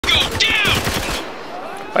Tango, down!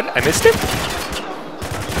 What? I missed him?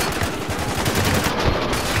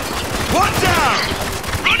 One down!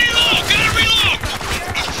 Running low, gotta reload!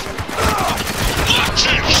 Watch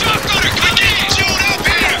it! Shotgunner, grenade! Shoot up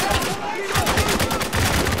here!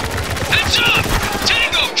 Heads up!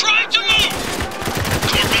 Tango, trying to move!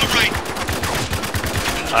 Corbell right.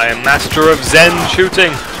 I am master of Zen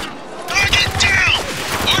shooting. Target down!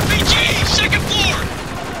 RPG, second floor!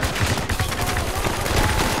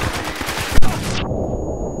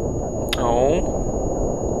 Oh.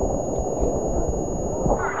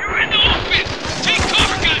 You're in the open! Take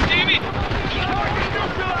cover, goddammit!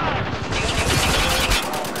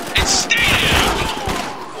 And stay down!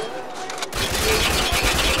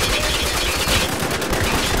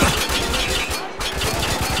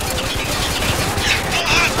 No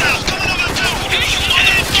hostiles coming over the top! Hey, you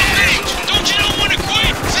engage! Don't you not want to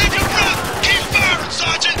quit? Save your breath! Keep firing,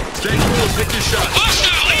 Sergeant! Stay cool, pick your shot.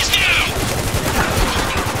 Hostile, he's down!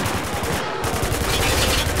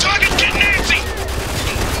 Target getting antsy!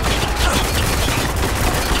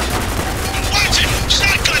 Watch it!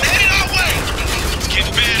 Shotgun headed our way! It's getting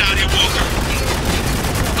bad out here, Walker.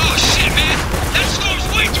 Oh shit, man! That storm's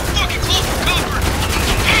way too fucking close for cover!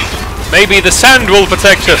 Maybe the sand will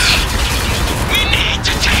protect us. We need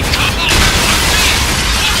to take cover!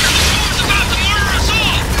 Walker, the storm's about to murder us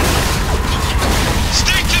all!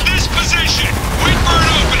 Stick to this position! Wait for an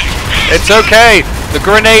opening! It's okay. The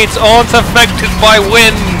grenades aren't affected by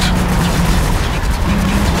wind.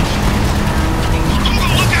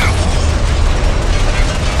 Google, look out!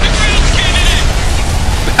 The ground's caving in!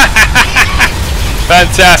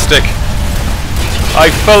 Fantastic. I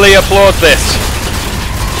fully applaud this.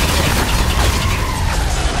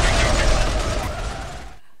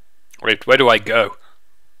 Wait, where do I go?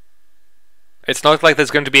 It's not like there's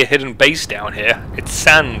going to be a hidden base down here. It's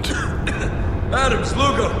sand. Adams,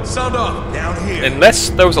 Lugo, sound off. Down here.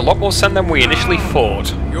 Unless there was a lot more sand than we initially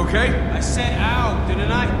thought. You okay? I said ow, didn't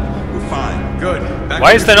I? We're fine. Good. Back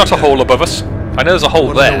Why to is your there not a feet hole above us? I know there's a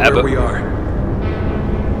hole then. Wanna know there, where but... we are.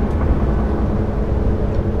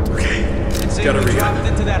 Okay. Didn't say Gotta we read. dropped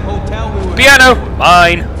into that hotel we were Piano!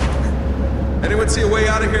 Mine! Anyone see a way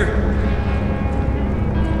out of here?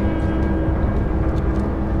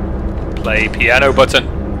 Play piano button.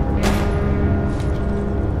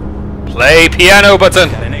 Play piano button!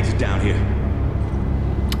 Got an exit down here.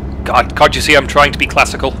 God, can't you see I'm trying to be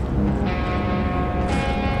classical?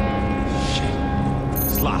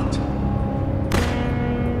 It's locked.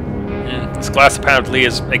 This glass apparently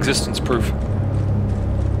is existence proof.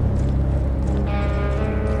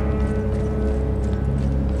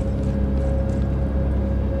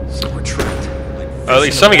 So we're trapped. Or at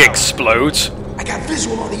least something explodes. I got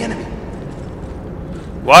visual on the enemy.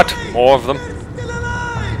 What? More of them?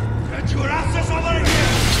 Get your asses over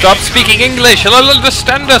here! Stop speaking English! He'll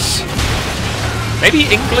understand us! Maybe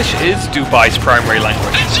English is Dubai's primary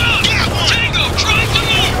language. Heads up! Tango, trying to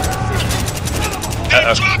move!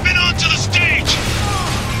 They're dropping onto the stage!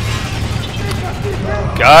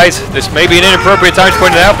 Guys, this may be an inappropriate time to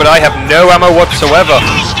point it out, but I have no ammo whatsoever.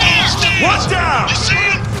 One down! You see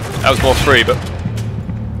him? That was more free, but...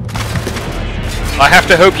 I have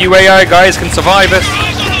to hope you AI guys can survive it.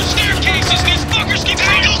 Eyes on those staircases! These fuckers keep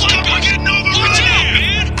Tango's up! We're getting over! Watch out,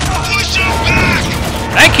 man! Push them back!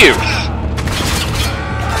 Thank you!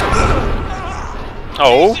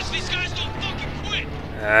 Oh. These guys don't fucking quit!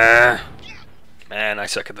 Man, I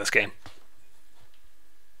suck at this game.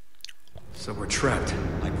 So we're trapped.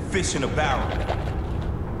 Like fish in a barrel.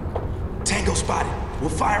 Tango spotted.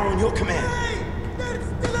 We'll fire on your command.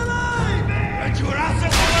 Get your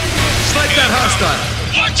asses over here! Snipe that hostile.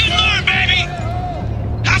 Watch and learn, baby!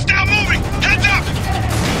 Hostile moving! Heads up!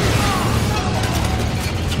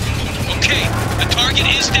 Okay, the target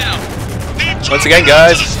is down. Once again,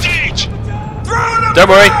 guys. Don't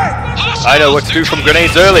worry. I know what to do from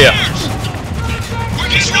grenades earlier. We're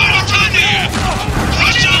getting right on time here!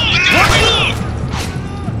 Rush up with the reload!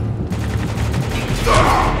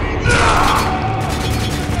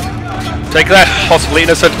 Take that, possibly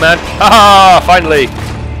innocent man. Haha, finally.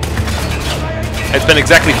 It's been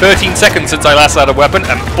exactly 13 seconds since I last had a weapon,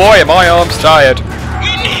 and boy are my arms tired.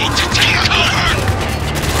 We need to take cover!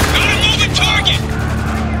 Got a moving target!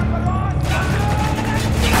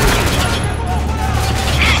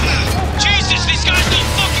 Jesus, these guys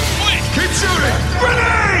don't fucking quit! Keep shooting.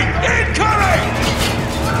 Grenade! Incoming!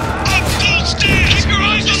 Up full stairs! Keep your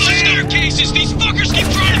eyes on those staircases! These fuckers keep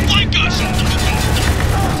trying to flank us!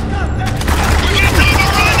 We're getting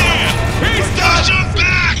overrun here! He's done! Push him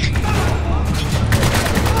back!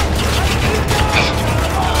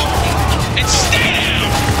 And stay down!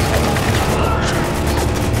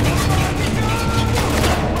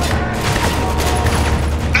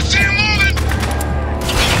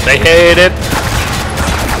 They hate it.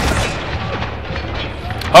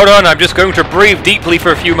 Hold on, I'm just going to breathe deeply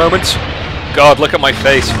for a few moments. God, look at my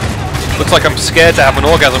face. Looks like I'm scared to have an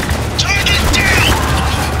orgasm. Target down!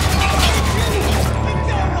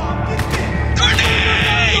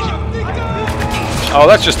 Grenade! Oh,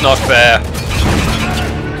 that's just not fair.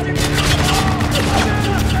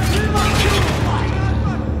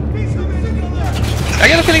 I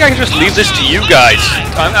get a feeling I can just leave this to you guys.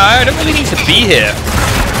 I don't really need to be here.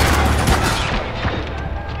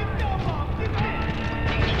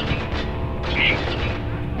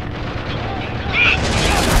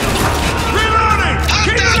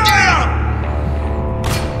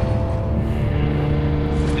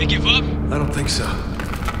 I don't think so.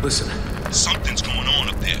 Listen. Something's going on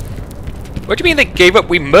up there. What do you mean they gave up?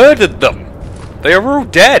 We murdered them. They are all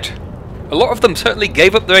dead. A lot of them certainly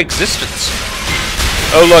gave up their existence.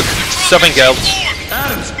 Oh look, something else.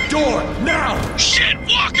 Adams, door, now! Shit,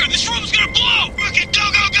 Walker, this room's gonna blow! Fucking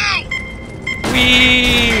go, go, go!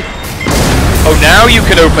 Whee! Oh, now you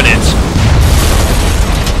can open it.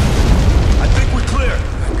 I think we're clear.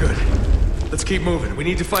 Good. Let's keep moving. We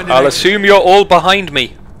need to find an I'll exit. assume you're all behind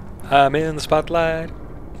me. I'm in the spotlight.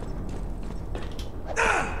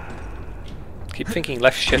 Keep thinking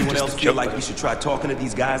left shift Anyone is else the feel jump. like we should try talking to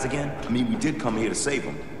these guys again? I mean, we did come here to save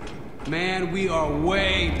them. Man, we are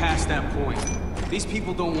way past that point. These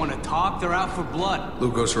people don't want to talk, they're out for blood.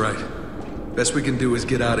 Lugo's right. Best we can do is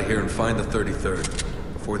get out of here and find the 33rd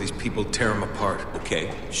before these people tear them apart.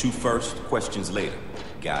 Okay, shoot first, questions later.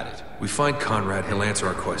 Got it. We find Conrad, he'll answer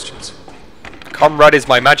our questions. Conrad is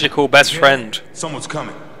my magical best friend. Someone's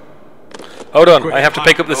coming. Hold on, I have to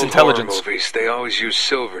pick up this Old intelligence. horror movies, they always use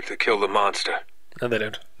silver to kill the monster. No, they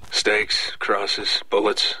don't. Stakes, crosses,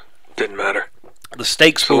 bullets, didn't matter. The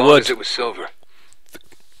stakes So were long wood. as it was silver.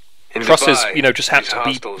 In Crosses, Dubai, you know, just have these to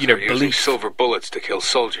be, hostiles you know, were using belief. silver bullets to kill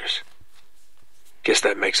soldiers. Guess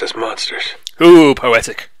that makes us monsters. Ooh,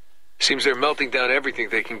 poetic. Seems they're melting down everything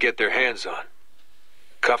they can get their hands on.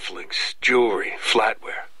 Cufflinks, jewelry,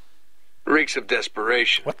 flatware. Reeks of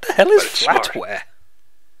desperation. What the hell is but it's smart. flatware?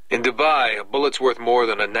 In Dubai, a bullet's worth more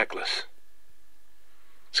than a necklace.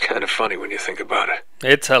 It's kind of funny when you think about it.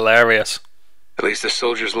 It's hilarious. At least a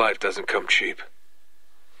soldier's life doesn't come cheap.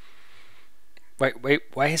 Wait,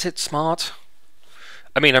 why is it smart?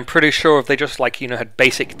 I mean, I'm pretty sure if they just, like, you know, had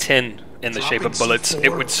basic tin in the shape of bullets, it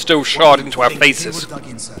would still shot into our faces. They were dug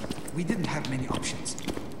in, sir. We didn't have many options.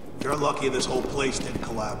 You're lucky this whole place didn't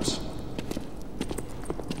collapse.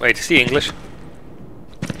 Wait, is he English?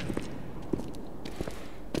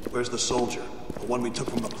 Where's the soldier? The one we took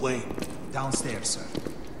from the plane? Downstairs, sir.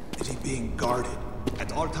 Is he being guarded?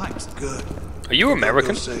 At all times. Good. Are you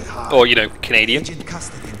American? Go say hi. Or, you know, Canadian? Agent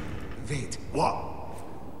Costigan. Wait. What?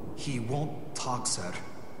 He won't talk, sir.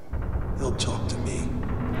 He'll talk to me.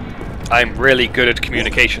 I'm really good at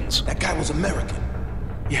communications. That guy was American.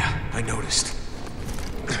 Yeah, I noticed.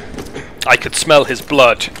 I could smell his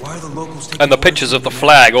blood. Why are the locals taking And the orders pictures from of the the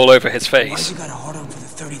flag all over his Why's face. he got a hard on for the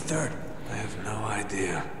 33rd? I have no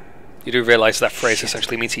idea. You do realize that phrase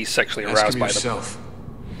essentially means he's sexually Ask aroused him by them. yourself.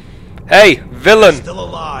 Hey, villain! Still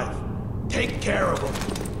alive. Take care of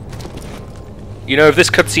him. You know, if this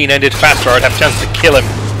cutscene ended faster, I'd have a chance to kill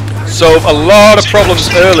him. Solve a lot of problems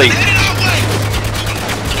early.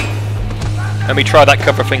 Let me try that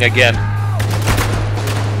cover thing again.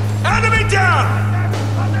 Enemy down!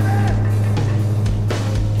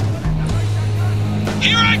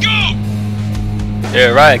 Here I go!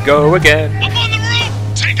 Here I go again. Up on the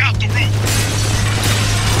roof! Take out the roof!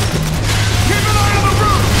 Keep an eye on the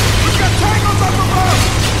roof! We've got tangles up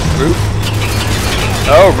above! Roof?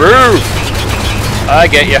 Oh, roof! I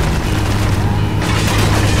get ya.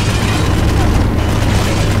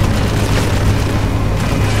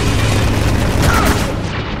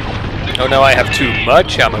 Oh no, I have too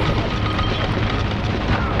much ammo.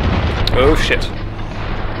 Oh shit.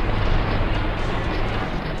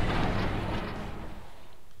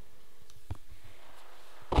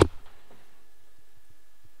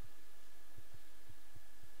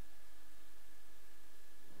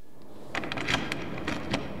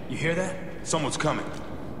 You hear that? Someone's coming.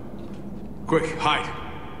 Quick, hide.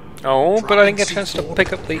 Oh, but I didn't get a chance to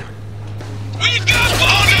pick up the... We've got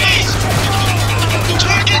bodies!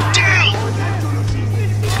 Target down!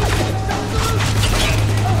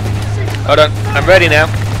 Hold on, I'm ready now.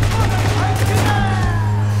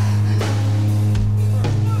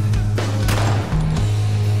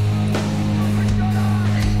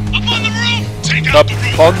 Up on the roof! Take out Up the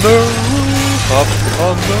roof! on the roof, up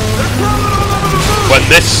on the roof. When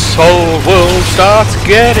this whole world starts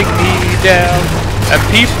getting me down, and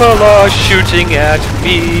people are shooting at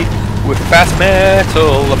me, with fast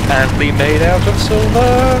metal, apparently made out of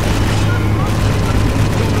silver.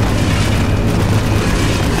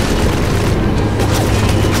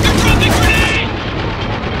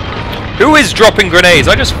 Who is dropping grenades?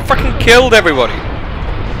 I just fucking killed everybody.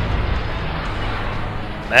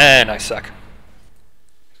 Man, I suck.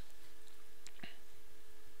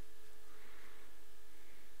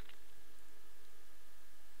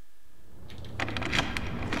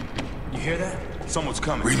 You hear that? Someone's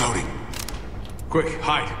coming. Reloading. Quick,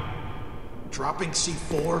 hide. Dropping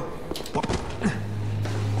C4?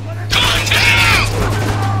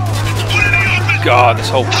 God, this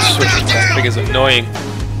whole switching thing is annoying.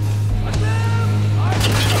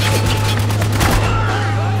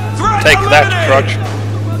 Take that, Crutch.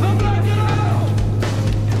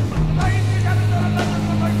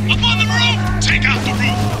 Up on the roof! Take out the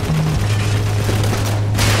roof!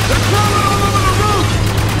 They're crawling all over the roof!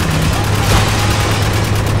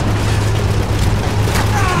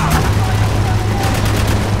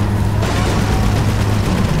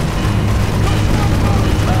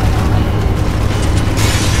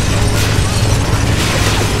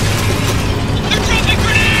 They're dropping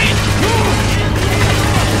grenades!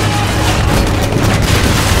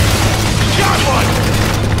 Got one!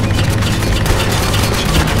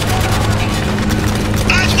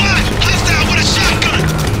 Eyes wide! Hostile with a shotgun!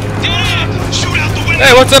 Yeah! Shoot out the window!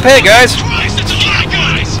 Hey, what's up here, guys? Christ, it's a lot of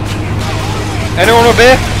guys! Anyone up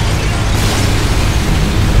here?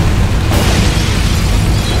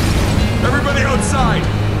 Everybody outside!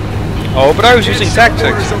 Oh, but I was using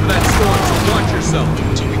tactics. Orders over that storm, so watch yourself.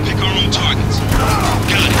 So we pick our own targets.